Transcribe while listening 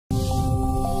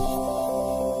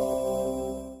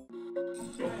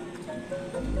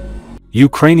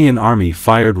Ukrainian army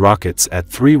fired rockets at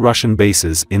 3 Russian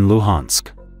bases in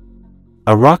Luhansk.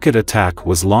 A rocket attack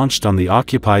was launched on the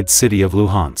occupied city of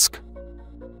Luhansk.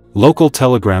 Local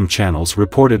Telegram channels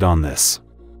reported on this.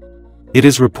 It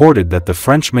is reported that the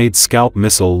French-made Scalp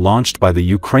missile launched by the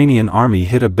Ukrainian army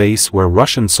hit a base where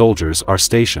Russian soldiers are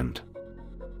stationed.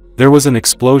 There was an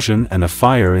explosion and a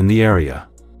fire in the area.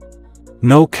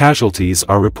 No casualties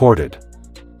are reported.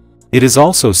 It is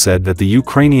also said that the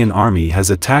Ukrainian army has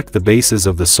attacked the bases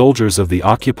of the soldiers of the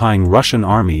occupying Russian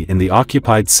army in the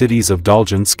occupied cities of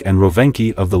Dolzhinsk and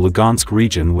Rovenki of the Lugansk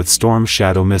region with Storm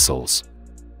Shadow missiles.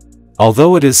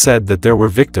 Although it is said that there were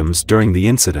victims during the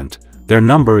incident, their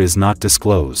number is not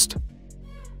disclosed.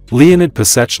 Leonid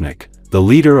Pasechnik, the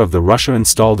leader of the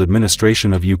Russia-installed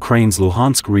administration of Ukraine's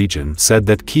Luhansk region, said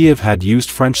that Kiev had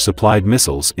used French-supplied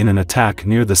missiles in an attack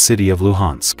near the city of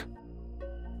Luhansk.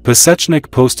 Pasechnik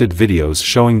posted videos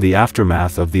showing the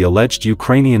aftermath of the alleged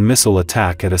Ukrainian missile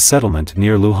attack at a settlement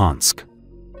near Luhansk.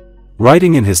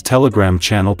 Writing in his Telegram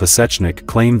channel, Pasechnik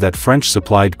claimed that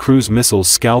French-supplied cruise missiles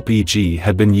Scalp EG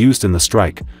had been used in the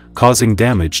strike, causing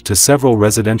damage to several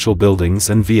residential buildings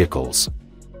and vehicles.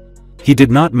 He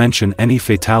did not mention any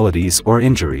fatalities or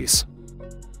injuries.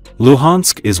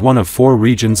 Luhansk is one of 4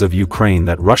 regions of Ukraine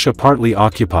that Russia partly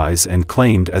occupies and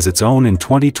claimed as its own in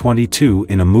 2022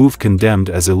 in a move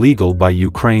condemned as illegal by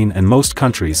Ukraine and most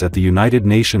countries at the United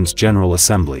Nations General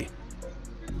Assembly.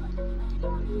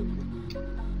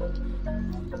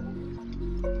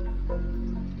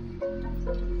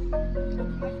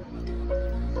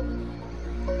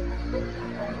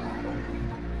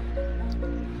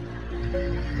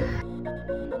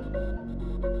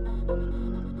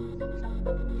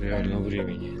 Реального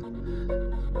времени.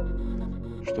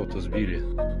 Что-то сбили,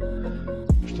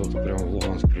 что-то прямо в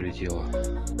Луганск прилетело.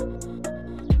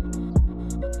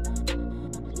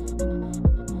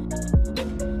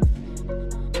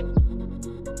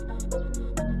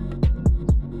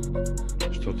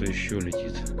 Что-то еще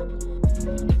летит.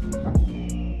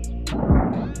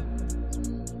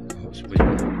 Господи.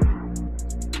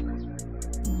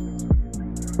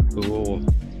 ПВО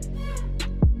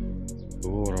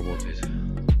работает.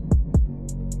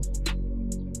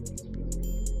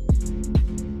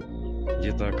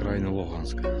 Где-то окраина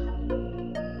Луганска.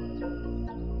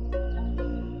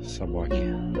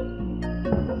 Собаки.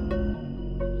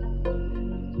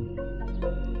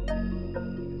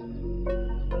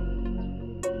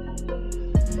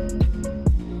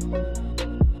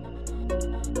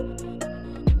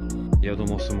 Я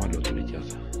думал, самолеты летят.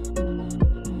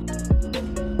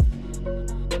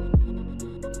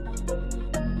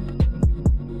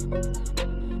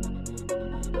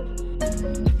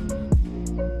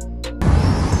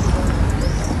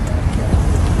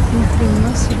 Ни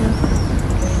хрена себе.